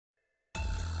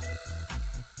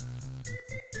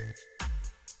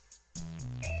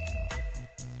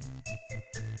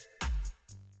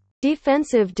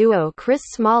Defensive duo Chris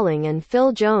Smalling and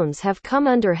Phil Jones have come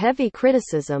under heavy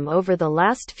criticism over the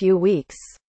last few weeks,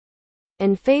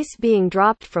 and face being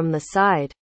dropped from the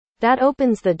side. That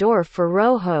opens the door for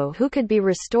Rojo, who could be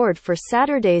restored for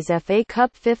Saturday's FA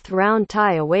Cup fifth-round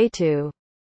tie away to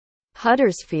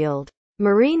Huddersfield.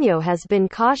 Mourinho has been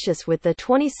cautious with the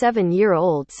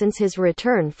 27-year-old since his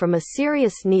return from a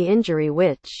serious knee injury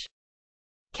which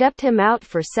kept him out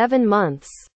for 7 months.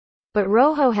 But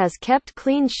Rojo has kept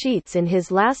clean sheets in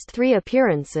his last 3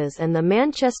 appearances, and the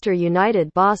Manchester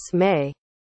United boss may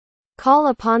call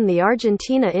upon the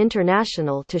Argentina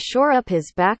international to shore up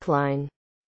his backline.